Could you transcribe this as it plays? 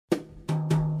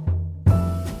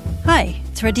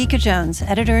It's Radhika Jones,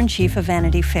 editor-in-chief of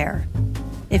Vanity Fair.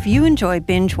 If you enjoy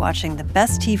binge-watching the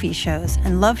best TV shows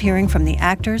and love hearing from the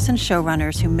actors and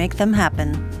showrunners who make them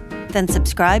happen, then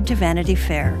subscribe to Vanity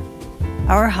Fair.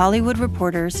 Our Hollywood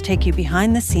reporters take you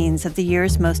behind the scenes of the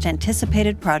year's most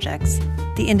anticipated projects,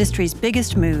 the industry's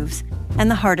biggest moves, and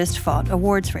the hardest-fought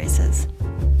awards races.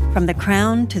 From The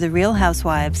Crown to The Real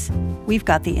Housewives, we've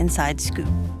got the inside scoop.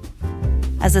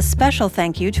 As a special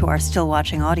thank you to our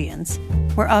still-watching audience,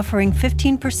 we're offering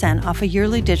 15% off a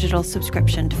yearly digital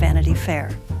subscription to Vanity Fair.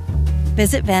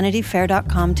 Visit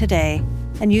vanityfair.com today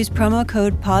and use promo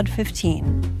code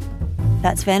POD15.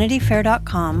 That's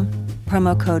vanityfair.com,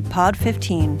 promo code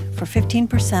POD15 for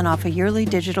 15% off a yearly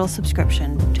digital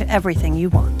subscription to everything you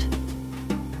want.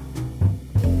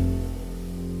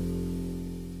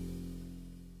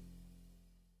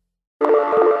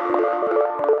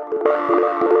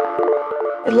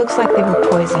 It looks like they were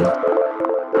poisoned.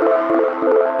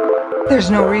 There's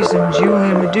no reason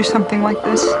Julian would do something like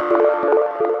this.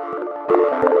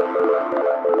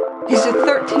 He's a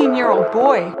 13-year-old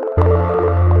boy.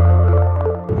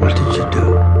 What did you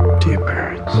do to your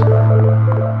parents?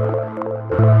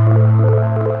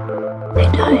 They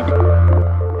died.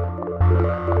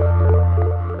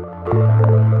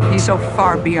 He's so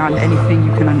far beyond anything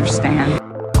you can understand.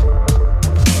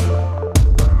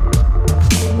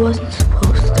 It wasn't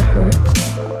supposed to hurt.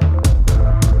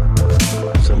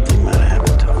 Something might have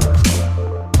happened to him.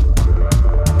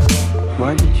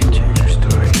 Why did you change your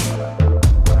story?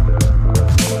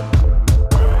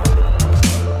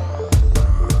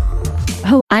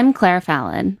 I'm Claire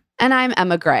Fallon. And I'm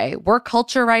Emma Gray. We're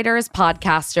culture writers,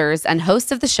 podcasters, and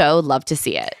hosts of the show Love to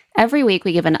See It. Every week,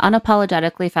 we give an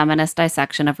unapologetically feminist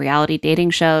dissection of reality dating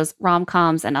shows,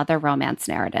 rom-coms, and other romance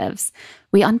narratives.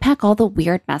 We unpack all the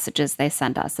weird messages they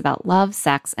send us about love,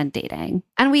 sex, and dating.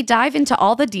 And we dive into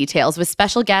all the details with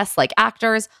special guests like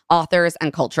actors, authors,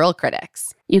 and cultural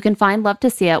critics. You can find Love to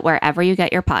See It wherever you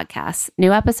get your podcasts.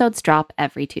 New episodes drop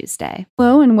every Tuesday.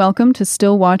 Hello and welcome to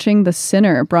Still Watching The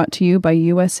Sinner, brought to you by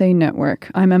USA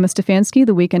Network. I'm Emma Stefanski,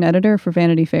 the weekend editor for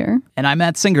Vanity Fair. And I'm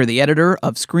Matt Singer, the editor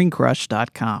of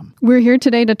ScreenCrush.com. We're here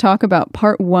today to talk about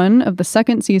part 1 of the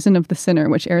second season of The Sinner,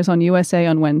 which airs on USA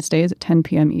on Wednesdays at 10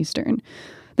 p.m. Eastern.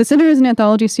 The Sinner is an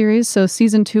anthology series, so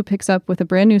season 2 picks up with a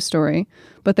brand new story,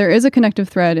 but there is a connective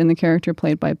thread in the character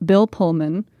played by Bill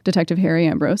Pullman, Detective Harry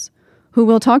Ambrose, who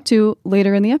we'll talk to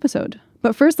later in the episode.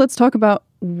 But first, let's talk about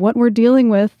what we're dealing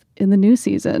with in the new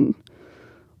season.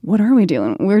 What are we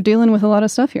dealing with? We're dealing with a lot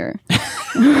of stuff here.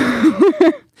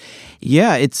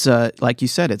 Yeah, it's like you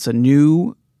said, it's a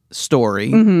new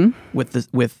story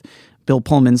with Bill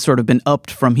Pullman sort of been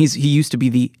upped from he used to be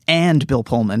the Bill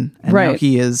Pullman, and now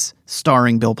he is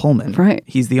starring Bill Pullman. Right.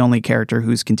 He's the only character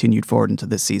who's continued forward into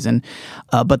this season.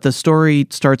 But the story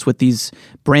starts with these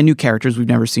brand new characters we've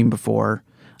never seen before.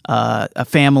 A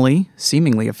family,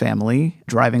 seemingly a family,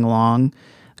 driving along.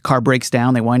 The car breaks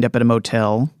down. They wind up at a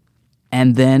motel.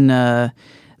 And then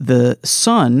the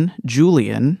son,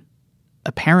 Julian,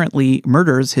 apparently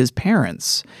murders his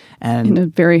parents. And in a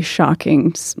very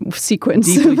shocking sequence.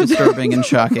 Deeply disturbing and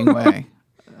shocking way.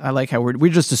 I like how we're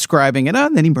just describing it,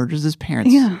 and then he murders his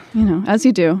parents. Yeah, as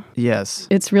you do. Yes.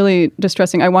 It's really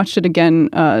distressing. I watched it again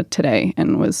today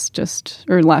and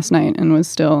last night and was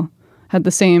still, had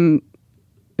the same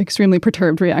extremely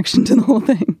perturbed reaction to the whole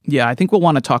thing. Yeah, I think we'll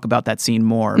want to talk about that scene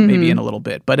more, maybe in a little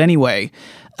bit. But anyway,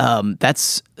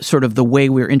 that's sort of the way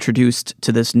we're introduced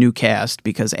to this new cast,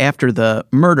 because after the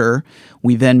murder,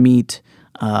 we then meet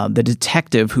the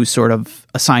detective who's sort of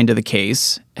assigned to the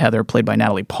case, Heather, played by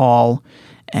Natalie Paul.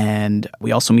 And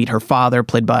we also meet her father,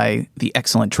 played by the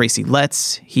excellent Tracy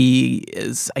Letts.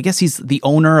 He's the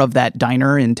owner of that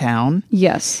diner in town.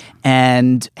 Yes.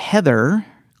 And Heather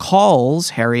calls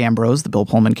Harry Ambrose, the Bill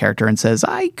Pullman character, and says,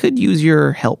 I could use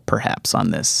your help perhaps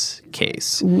on this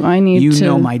case. I need to... You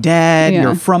know my dad.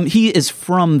 Yeah. He is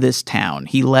from this town.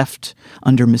 He left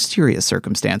under mysterious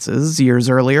circumstances years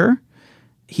earlier.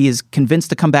 He is convinced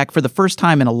to come back for the first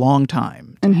time in a long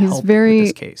time to help with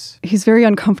this case. He's very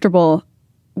uncomfortable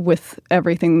with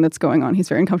everything that's going on. He's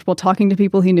very uncomfortable talking to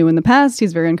people he knew in the past.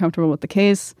 He's very uncomfortable with the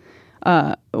case.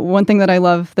 One thing that I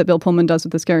love that Bill Pullman does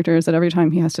with this character is that every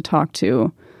time he has to talk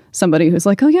to somebody who's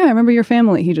like, oh yeah, I remember your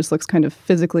family, he just looks kind of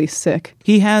physically sick.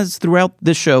 He has, throughout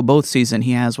this show, both season,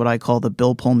 he has what I call the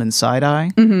Bill Pullman side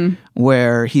eye,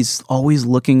 where he's always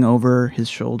looking over his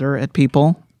shoulder at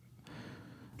people.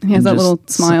 He has that little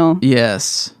smile.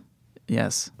 Yes.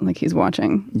 Like he's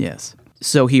watching. Yes.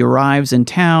 So he arrives in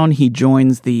town. He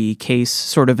joins the case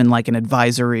sort of in like an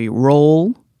advisory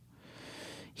role.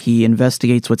 He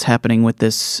investigates what's happening with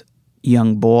this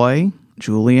young boy,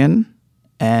 Julian.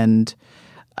 And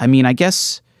I mean, I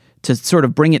guess to sort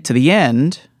of bring it to the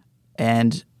end,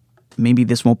 and maybe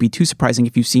this won't be too surprising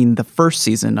if you've seen the first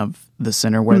season of The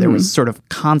Sinner, where there was sort of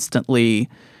constantly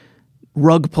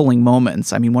rug-pulling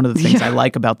moments. I mean, one of the things I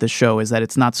like about this show is that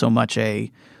it's not so much a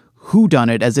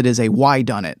whodunit as it is a why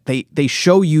done it. They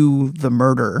show you the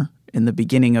murder in the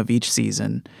beginning of each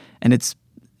season, and it's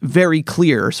very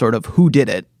clear sort of who did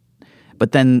it.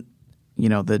 But then, you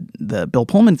know, the Bill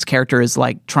Pullman's character is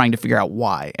like trying to figure out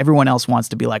why. Everyone else wants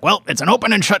to be like, well, it's an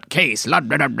open and shut case, blah,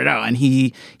 blah, blah, blah. And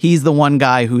he's the one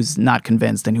guy who's not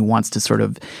convinced and who wants to sort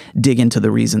of dig into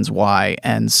the reasons why.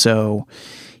 And so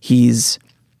he's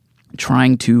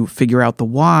trying to figure out the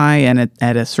why, and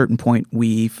at a certain point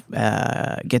we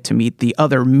get to meet the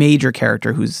other major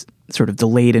character who's sort of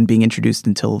delayed in being introduced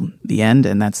until the end,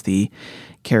 and that's the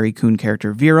Carrie Coon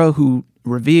character Vera, who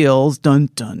reveals, dun,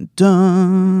 dun,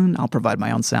 dun, I'll provide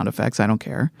my own sound effects, I don't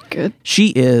care. Good. She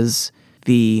is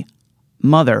the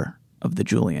mother of the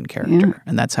Julian character,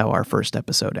 and that's how our first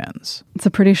episode ends. It's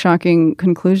a pretty shocking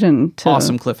conclusion to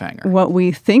awesome cliffhanger. What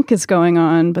we think is going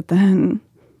on, but then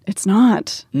it's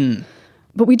not.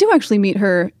 But we do actually meet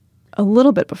her a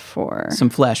little bit before. Some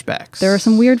flashbacks. There are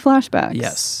some weird flashbacks.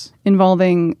 Yes.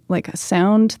 Involving like a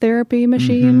sound therapy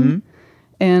machine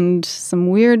and some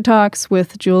weird talks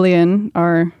with Julian,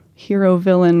 our hero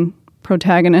villain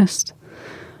protagonist,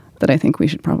 that I think we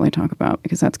should probably talk about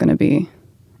because that's going to be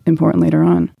important later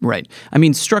on. Right. I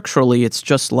mean, structurally, it's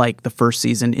just like the first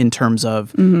season in terms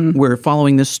of we're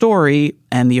following this story,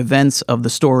 and the events of the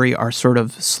story are sort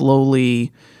of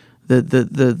slowly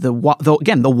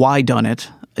the why done it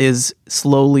is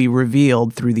slowly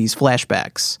revealed through these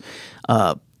flashbacks.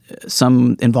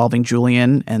 Some involving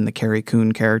Julian and the Carrie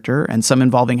Coon character, and some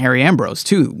involving Harry Ambrose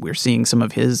too. We're seeing some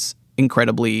of his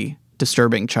incredibly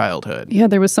disturbing childhood. Yeah,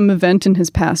 there was some event in his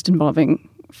past involving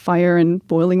fire and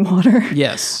boiling water.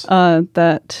 Yes.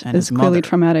 That and is clearly mother.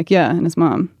 traumatic. Yeah, and his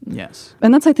mom. Yes.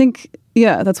 And that's, I think,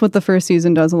 that's what the first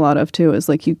season does a lot of too, is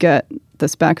like you get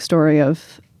this backstory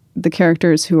of the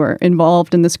characters who are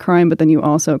involved in this crime, but then you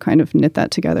also kind of knit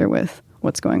that together with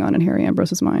what's going on in Harry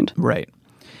Ambrose's mind. Right.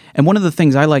 And one of the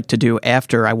things I like to do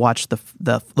after I watch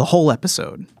the whole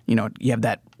episode, you know, you have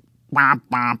that bah,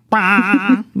 bah,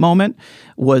 bah moment,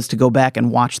 was to go back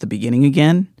and watch the beginning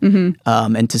again,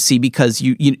 and to see, because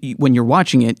you when you're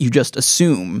watching it, you just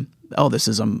assume, oh, this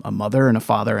is a mother and a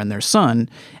father and their son,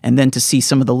 and then to see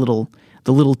some of the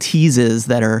little teases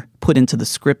that are put into the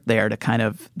script there to kind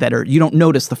of you don't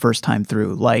notice the first time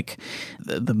through, like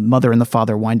the mother and the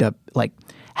father wind up like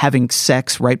having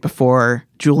sex right before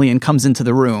Julian comes into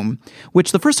the room,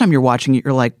 which the first time you're watching it,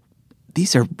 you're like,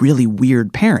 these are really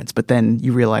weird parents. But then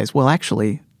you realize, well,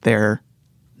 actually, they're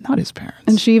not his parents.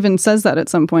 And she even says that at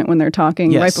some point when they're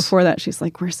talking. Yes. Right before that, she's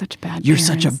like, we're such bad You're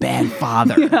parents. such a bad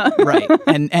father. Right.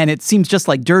 And it seems just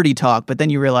like dirty talk, but then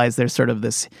you realize there's sort of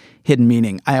this hidden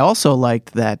meaning. I also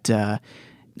liked that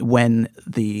when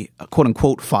the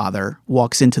quote-unquote father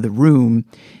walks into the room,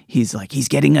 he's like, he's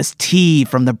getting us tea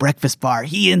from the breakfast bar.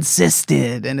 He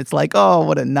insisted. And it's like, oh,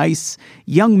 what a nice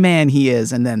young man he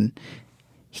is. And then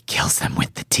he kills them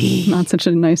with the tea. Not such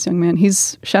a nice young man.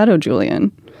 He's Shadow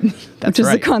Julian, which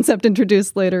is the concept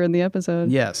introduced later in the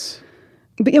episode. Yes.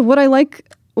 But yeah, what I like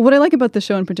about the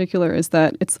show in particular is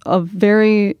that it's a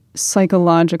very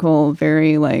psychological,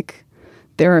 very like,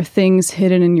 there are things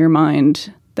hidden in your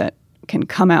mind that can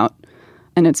come out,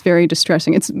 and it's very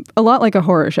distressing. It's a lot like a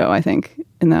horror show, I think,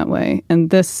 in that way. And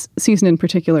this season in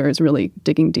particular is really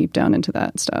digging deep down into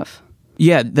that stuff.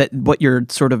 Yeah, that what you're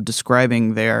sort of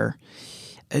describing there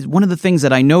is one of the things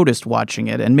that I noticed watching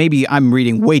it, and maybe I'm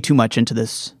reading way too much into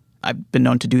this. I've been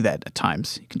known to do that at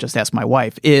times. You can just ask my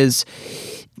wife, is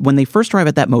when they first arrive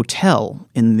at that motel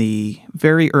in the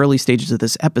very early stages of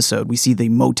this episode, we see the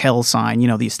motel sign, you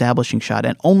know, the establishing shot,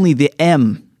 and only the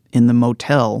M in the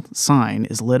motel sign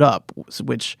is lit up,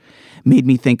 which made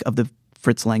me think of the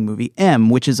Fritz Lang movie M,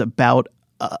 which is about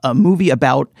a movie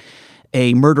about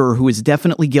a murderer who is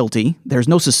definitely guilty. There's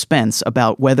no suspense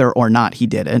about whether or not he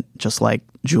did it, just like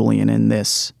Julian in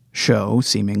this show,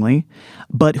 seemingly,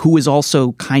 but who is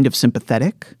also kind of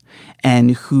sympathetic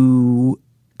and who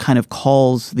kind of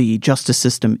calls the justice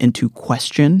system into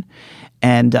question.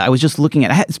 And I was just looking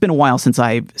at, it's been a while since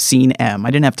I've seen M.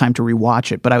 I didn't have time to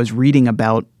rewatch it, but I was reading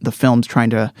about the films trying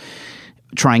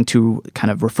to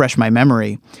kind of refresh my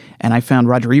memory. And I found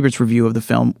Roger Ebert's review of the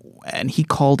film, and he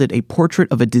called it a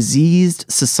portrait of a diseased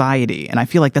society. And I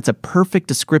feel like that's a perfect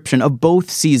description of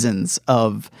both seasons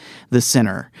of The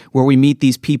Sinner, where we meet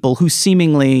these people who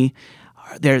seemingly,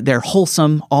 they're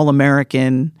wholesome,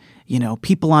 all-American, you know,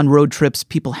 people on road trips,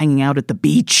 people hanging out at the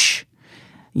beach,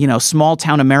 you know, small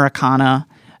town Americana,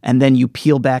 And then you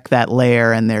peel back that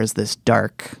layer and there's this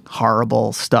dark,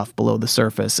 horrible stuff below the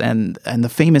surface. And the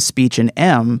famous speech in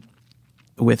M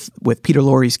with Peter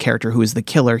Lorre's character, who is the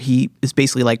killer, he is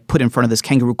basically like put in front of this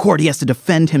kangaroo court. He has to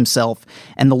defend himself.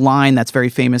 And the line that's very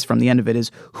famous from the end of it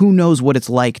is, "Who knows what it's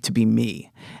like to be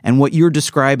me?" And what you're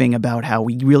describing about how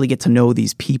we really get to know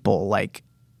these people, like,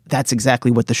 that's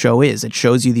exactly what the show is. It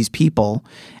shows you these people,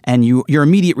 and your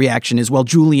immediate reaction is, well,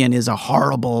 Julian is a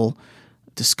horrible,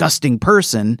 disgusting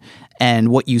person, and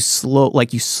what you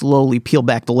slowly peel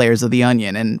back the layers of the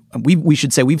onion. And we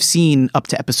should say we've seen up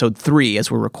to episode 3 as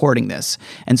we're recording this.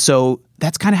 And so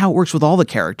that's kind of how it works with all the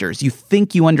characters. You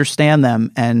think you understand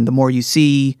them, and the more you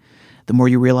see, the more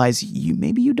you realize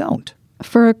maybe you don't.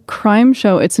 For a crime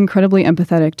show, it's incredibly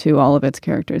empathetic to all of its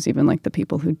characters, even like the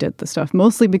people who did the stuff.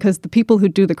 Mostly because the people who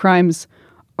do the crimes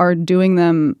are doing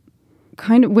them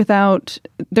kind of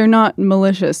they're not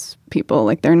malicious people.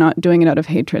 Like, they're not doing it out of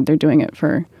hatred. They're doing it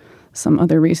for some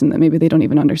other reason that maybe they don't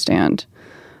even understand,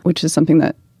 which is something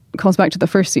that calls back to the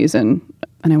first season.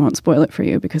 And I won't spoil it for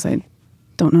you because I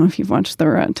don't know if you've watched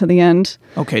to the end.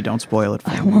 Okay, don't spoil it for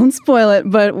me. I won't spoil it,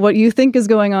 but what you think is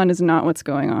going on is not what's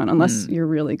going on, unless you're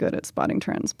really good at spotting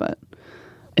trends. But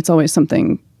it's always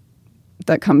something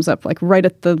that comes up, like right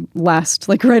at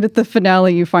the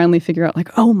finale, you finally figure out, like,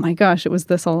 oh my gosh, it was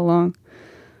this all along.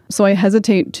 So I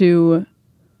hesitate to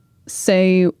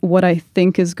say what I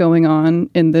think is going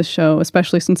on in this show,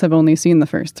 especially since I've only seen the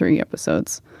first 3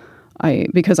 episodes.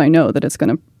 Because I know that it's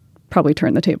going to probably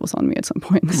turn the tables on me at some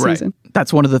point in the season.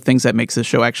 That's one of the things that makes this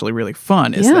show actually really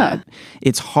fun, is that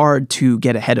it's hard to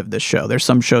get ahead of this show. There's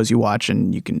some shows you watch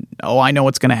and you can, I know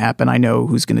what's going to happen. I know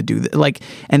who's going to do this. Like,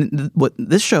 and what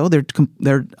this show, they're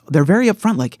very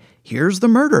upfront. Like, here's the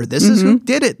murder. This is who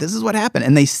did it. This is what happened.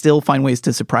 And they still find ways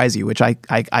to surprise you, which I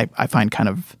find kind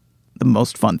of the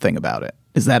most fun thing about it.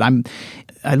 Is that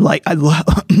I like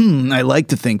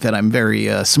to think that I'm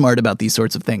very smart about these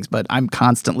sorts of things, but I'm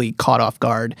constantly caught off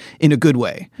guard in a good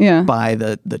way by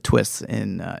the twists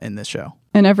in this show.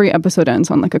 And every episode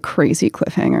ends on like a crazy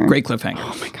cliffhanger. Great cliffhanger.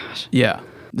 Oh my gosh. Yeah.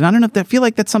 And I don't know if I feel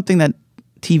like that's something that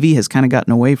TV has kind of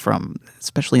gotten away from,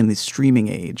 especially in the streaming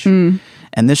age.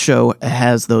 And this show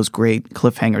has those great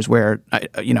cliffhangers where,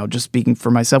 just speaking for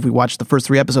myself, we watched the first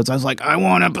 3 episodes. I was like, I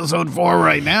want episode 4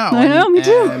 right now. I know, me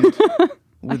too.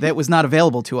 That was not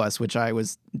available to us, which I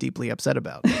was deeply upset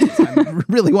about. I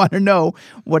really want to know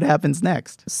what happens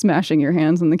next. Smashing your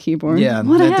hands on the keyboard. Yeah,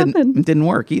 what happened? It didn't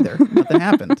work either. Nothing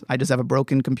happened. I just have a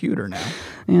broken computer now.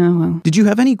 Yeah, well. Did you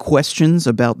have any questions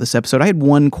about this episode? I had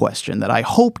one question that I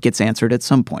hope gets answered at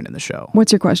some point in the show.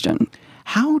 What's your question?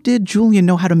 How did Julian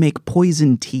know how to make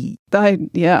poison tea? I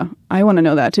want to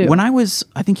know that too. When I was,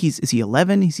 I think is he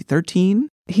 11? Is he 13?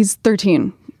 He's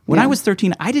 13. When I was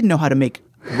 13, I didn't know how to make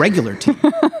regular tea.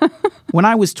 When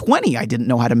I was 20, I didn't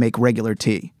know how to make regular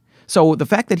tea. So the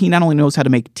fact that he not only knows how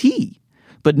to make tea,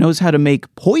 but knows how to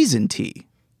make poison tea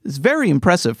is very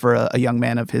impressive for a young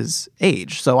man of his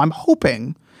age. So I'm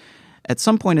hoping at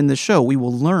some point in the show we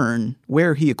will learn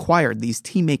where he acquired these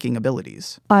tea-making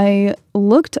abilities. I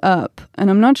looked up,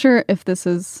 and I'm not sure if this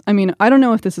is, I don't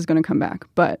know if this is going to come back,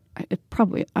 but it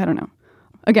probably, I don't know.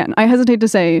 Again, I hesitate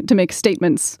to make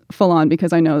statements full on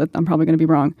because I know that I'm probably going to be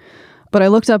wrong. But I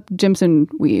looked up Jimson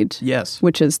weed, yes,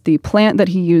 which is the plant that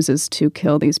he uses to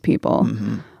kill these people.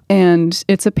 And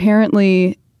it's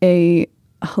apparently a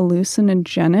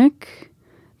hallucinogenic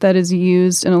that is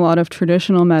used in a lot of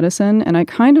traditional medicine. And I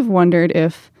kind of wondered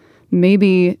if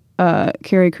maybe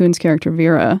Carrie Coon's character,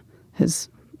 Vera, his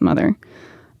mother,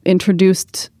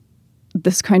 introduced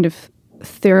this kind of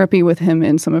therapy with him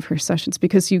in some of her sessions,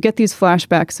 because you get these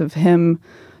flashbacks of him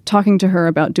talking to her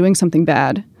about doing something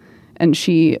bad. And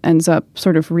she ends up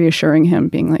sort of reassuring him,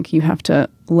 being like, you have to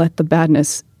let the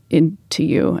badness into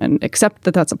you and accept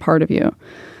that that's a part of you.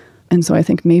 And so I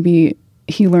think maybe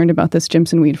he learned about this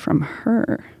Jimson weed from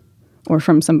her or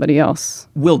from somebody else.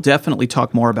 We'll definitely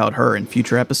talk more about her in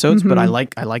future episodes, but I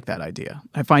like that idea.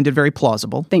 I find it very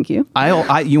plausible. Thank you.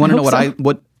 You want to know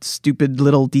what stupid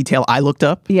little detail I looked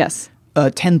up? Yes.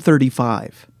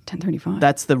 1035. 1035.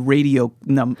 That's the radio.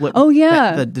 Oh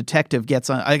yeah. The detective gets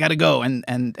on. I gotta go,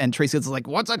 and Tracy's like,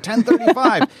 "What's a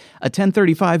 1035?" A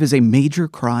 1035 is a major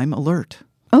crime alert.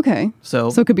 Okay. So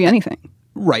it could be anything.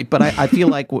 Right, but I feel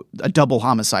like a double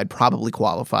homicide probably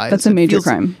qualifies. That's a major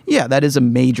crime. Yeah, that is a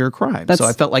major crime. So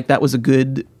I felt like that was a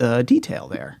good detail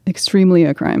there. Extremely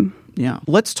a crime. Yeah.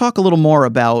 Let's talk a little more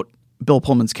about Bill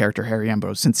Pullman's character, Harry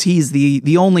Ambrose, since he's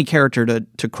the only character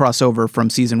to cross over from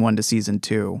season 1 to season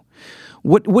 2.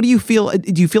 What do you feel?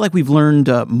 Do you feel like we've learned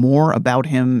more about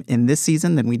him in this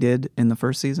season than we did in the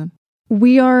first season?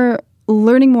 We are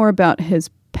learning more about his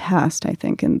past, I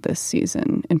think, in this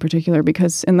season in particular,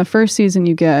 because in the first season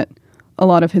you get a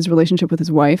lot of his relationship with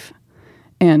his wife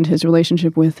and his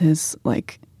relationship with his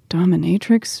like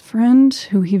dominatrix friend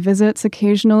who he visits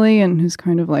occasionally, and who's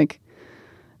kind of like,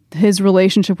 his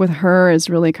relationship with her is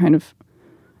really kind of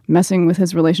messing with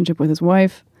his relationship with his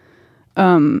wife.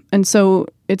 And so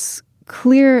it's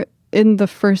clear in the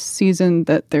first season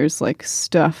that there's like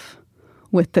stuff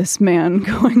with this man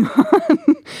going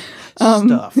on.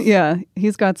 Stuff. Yeah,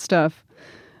 he's got stuff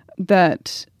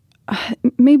that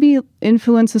maybe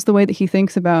influences the way that he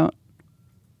thinks about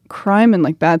crime and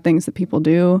like bad things that people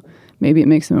do. Maybe it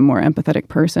makes him a more empathetic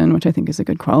person, which I think is a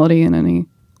good quality in any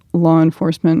law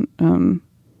enforcement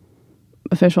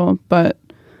official. But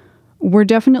we're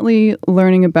definitely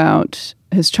learning about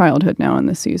his childhood now in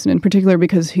this season, in particular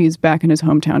because he's back in his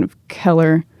hometown of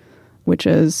Keller, which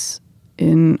is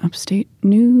in upstate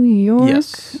New York.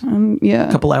 Yes. Yeah.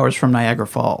 A couple hours from Niagara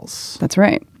Falls. That's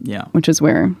right. Yeah. Which is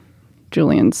where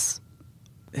Julian's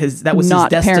That was his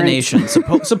destination,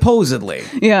 supposedly.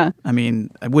 Yeah. I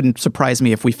mean, it wouldn't surprise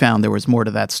me if we found there was more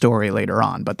to that story later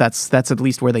on, but that's at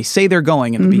least where they say they're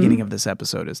going in the beginning of this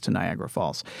episode, is to Niagara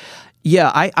Falls.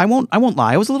 Yeah, I won't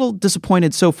lie. I was a little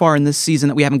disappointed so far in this season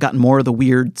that we haven't gotten more of the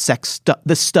weird sex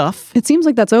stuff. It seems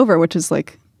like that's over, which is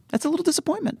like, that's a little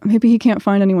disappointment. Maybe he can't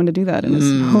find anyone to do that in his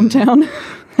hometown.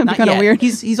 That'd be kind of weird.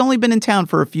 He's only been in town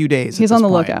for a few days. He's on the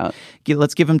lookout.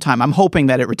 Let's give him time. I'm hoping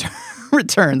that it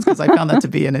returns, because I found that to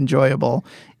be an enjoyable,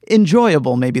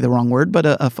 maybe the wrong word, but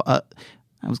I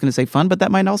was going to say fun, but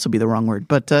that might also be the wrong word.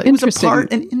 But it was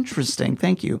an interesting.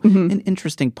 Thank you. An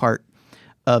interesting part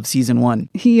of season 1.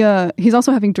 He's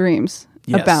also having dreams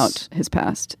about his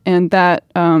past, and that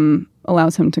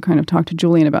allows him to kind of talk to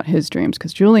Julian about his dreams,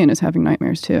 because Julian is having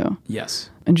nightmares too.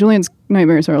 Yes. And Julian's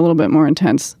nightmares are a little bit more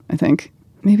intense, I think.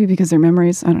 Maybe because they're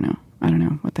memories. I don't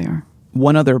know what they are.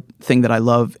 One other thing that I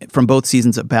love from both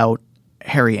seasons about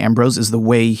Harry Ambrose is the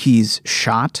way he's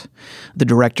shot. The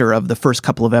director of the first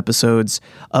couple of episodes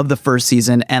of the first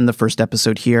season and the first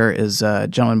episode here is a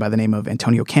gentleman by the name of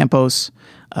Antonio Campos,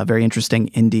 a very interesting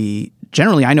indie.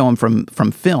 Generally, I know him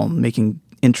from film, making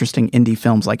interesting indie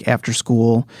films like After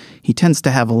School. He tends to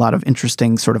have a lot of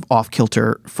interesting sort of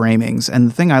off-kilter framings.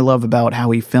 And the thing I love about how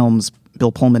he films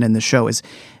Bill Pullman in the show is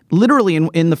literally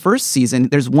in the first season,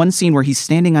 there's one scene where he's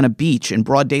standing on a beach in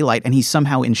broad daylight and he's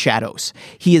somehow in shadows.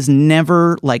 He is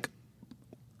never like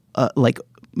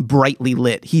brightly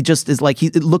lit. He just is like,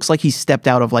 it looks like he stepped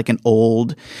out of like an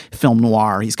old film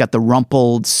noir. He's got the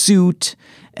rumpled suit,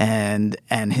 and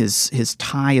his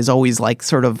tie is always like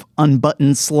sort of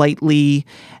unbuttoned slightly,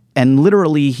 and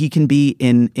literally he can be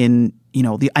in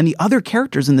the other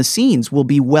characters in the scenes will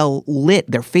be well lit.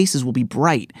 Their faces will be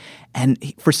bright.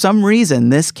 And for some reason,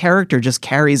 this character just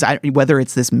carries, whether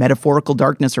it's this metaphorical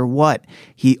darkness or what,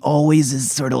 he always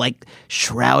is sort of like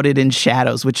shrouded in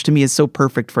shadows, which to me is so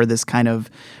perfect for this kind of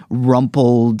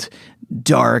rumpled,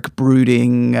 dark,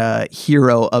 brooding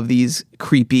hero of these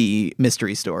creepy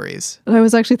mystery stories. I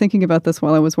was actually thinking about this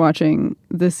while I was watching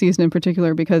this season in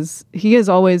particular, because he is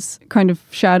always kind of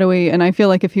shadowy, and I feel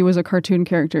like if he was a cartoon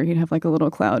character, he'd have like a little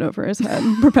cloud over his head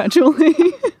perpetually.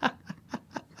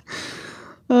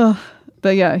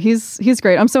 But yeah, he's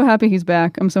great. I'm so happy he's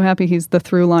back. I'm so happy he's the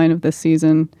through line of this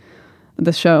season,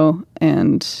 the show.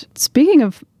 And speaking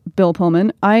of Bill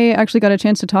Pullman, I actually got a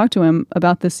chance to talk to him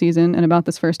about this season and about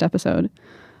this first episode.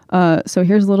 So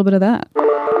here's a little bit of that.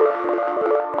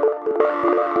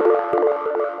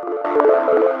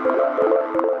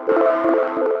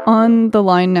 On the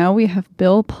line now, we have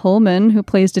Bill Pullman, who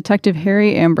plays Detective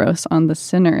Harry Ambrose on The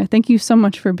Sinner. Thank you so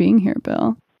much for being here,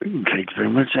 Bill. Thank you very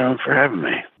much, Alan, for having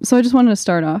me. So I just wanted to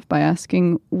start off by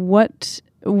asking, what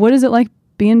is it like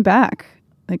being back?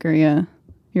 Like, you're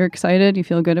excited? You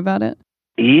feel good about it?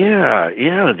 Yeah.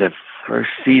 The first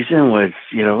season was,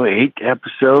 8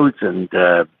 episodes, and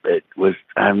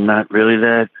I'm not really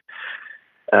that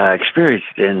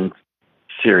experienced in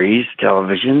series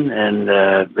television, and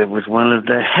it was one of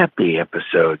the happy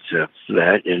episodes of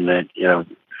that, in that,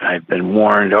 I've been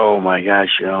warned, oh my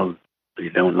gosh, you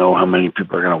don't know how many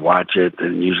people are going to watch it,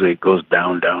 and usually it goes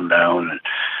down.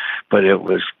 But it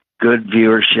was good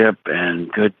viewership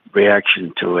and good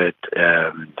reaction to it.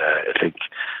 And I think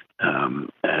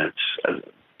it's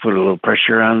put a little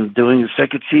pressure on doing the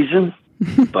second season,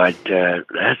 but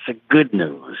that's the good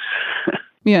news.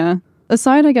 Yeah.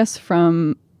 Aside, I guess,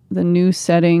 from the new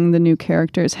setting, the new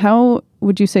characters, how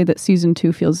would you say that season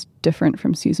 2 feels different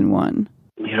from season 1?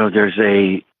 There's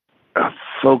a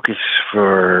focus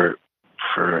for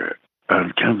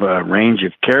kind of a range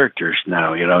of characters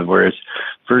now, whereas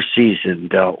first season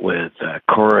dealt with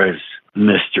Cora's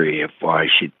mystery of why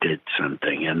she did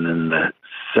something, and then the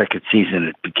second season,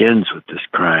 it begins with this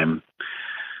crime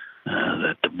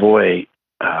that the boy,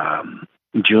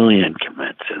 Julian,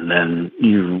 commits, and then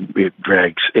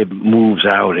it moves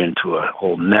out into a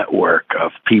whole network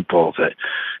of people that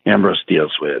Ambrose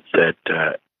deals with that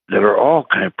are all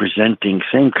kind of presenting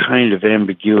same kind of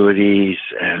ambiguities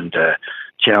and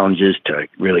challenges to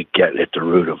really get at the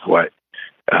root of what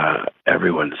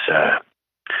everyone's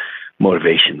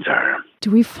motivations are. Do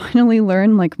we finally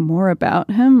learn more about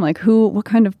him? What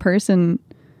kind of person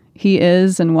he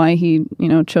is and why he,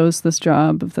 chose this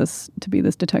job to be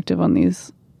this detective on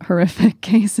these horrific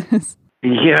cases?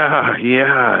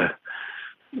 Yeah.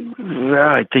 Well,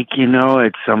 I think,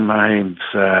 it's sometimes,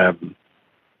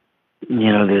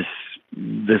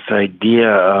 this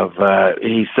idea of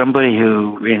he's somebody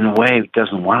who, in a way,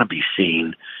 doesn't want to be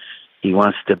seen. He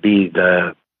wants to be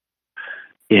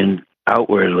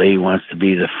outwardly, he wants to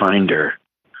be the finder.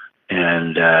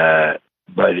 And,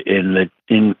 but in the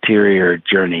interior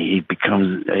journey, he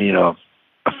becomes, a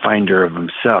finder of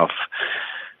himself.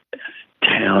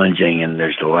 Challenging, and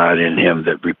there's a lot in him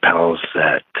that repels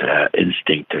that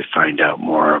instinct to find out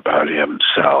more about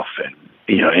himself. And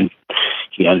he's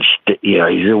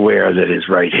aware that his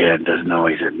right hand doesn't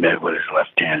always admit what his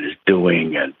left hand is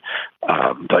doing, and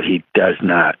but he does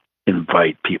not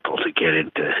invite people to get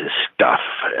into his stuff,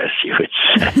 as you would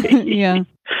say. Yeah.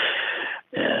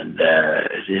 And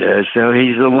so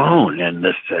he's alone in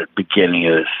this beginning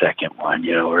of the second one,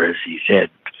 whereas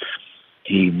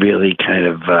he really kind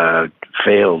of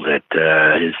failed at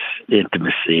his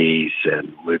intimacies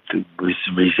and with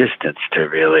resistance to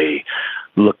really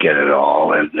look at it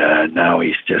all. And now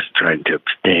he's just trying to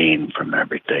abstain from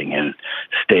everything and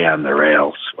stay on the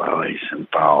rails while he's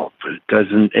involved. But it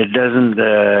doesn't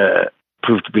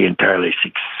prove to be entirely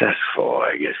successful,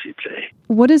 I guess you'd say.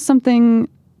 What is something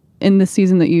in this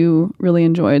season that you really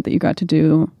enjoyed that you got to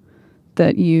do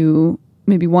that you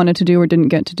maybe wanted to do or didn't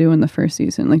get to do in the first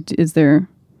season? Is there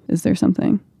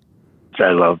something?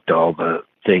 I loved all the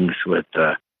things with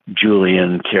the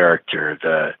Julian character,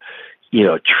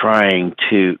 trying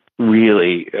to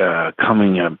really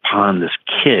coming upon this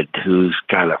kid who's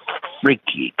got a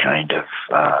freaky kind of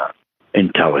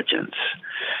intelligence,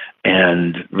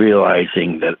 and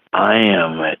realizing that I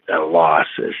am at a loss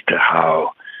as to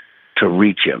how to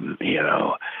reach him,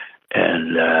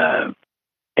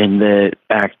 and the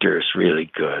actor's really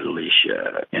good,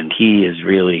 Alicia, and he has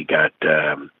really got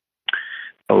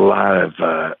a lot of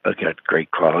got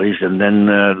great qualities. And then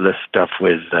the stuff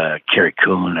with Carrie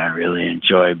Coon I really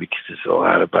enjoy, because it's a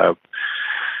lot about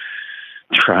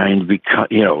trying to become,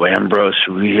 Ambrose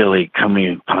really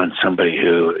coming upon somebody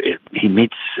who he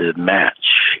meets a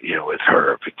match, with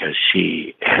her, because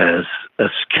she has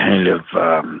this kind of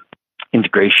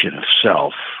integration of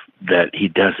self that he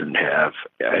doesn't have,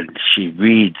 and she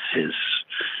reads his,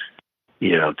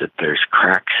 that there's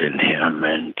cracks in him,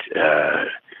 and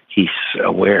he's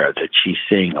aware that she's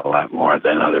seeing a lot more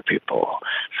than other people.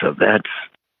 So that's,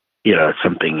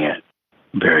 something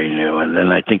very new. And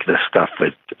then I think the stuff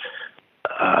with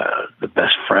the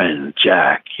best friend,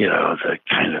 Jack, the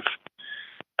kind of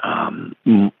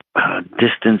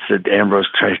distance that Ambrose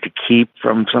tries to keep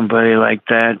from somebody like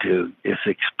that, who is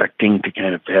expecting to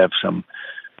kind of have some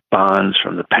bonds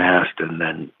from the past, and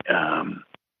then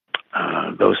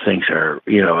those things are,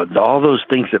 all those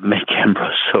things that make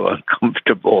Ambrose so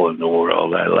uncomfortable in the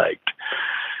world, I liked.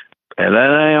 And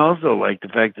then I also like the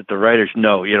fact that the writers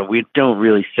know, we don't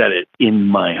really set it in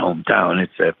my hometown.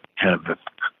 It's a kind of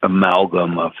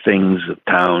amalgam of things, of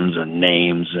towns and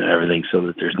names and everything, so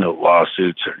that there's no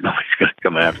lawsuits or nobody's going to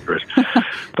come after us.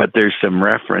 But there's some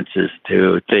references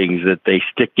to things that they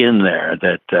stick in there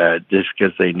that just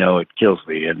because they know it kills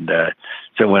me. And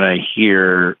so when I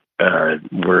hear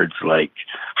words like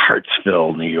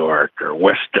Hartsville, New York, or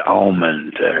West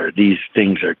Almond, or these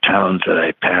things are towns that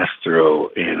I pass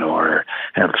through, or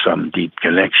have some deep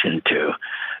connection to.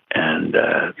 And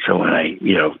so when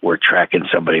we're tracking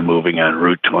somebody moving on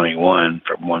Route 21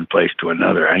 from one place to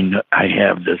another, I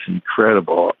have this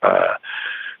incredible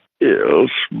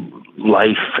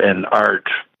life and art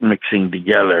mixing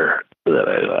together that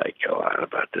I like a lot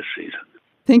about this season.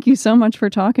 Thank you so much for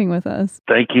talking with us.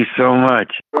 Thank you so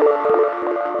much.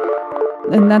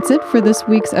 And that's it for this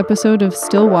week's episode of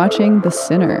Still Watching The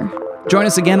Sinner. Join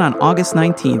us again on August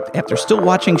 19th after Still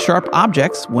Watching Sharp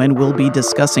Objects, when we'll be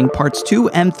discussing parts 2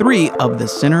 and 3 of The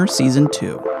Sinner Season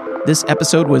 2. This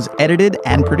episode was edited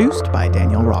and produced by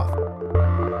Daniel Roth.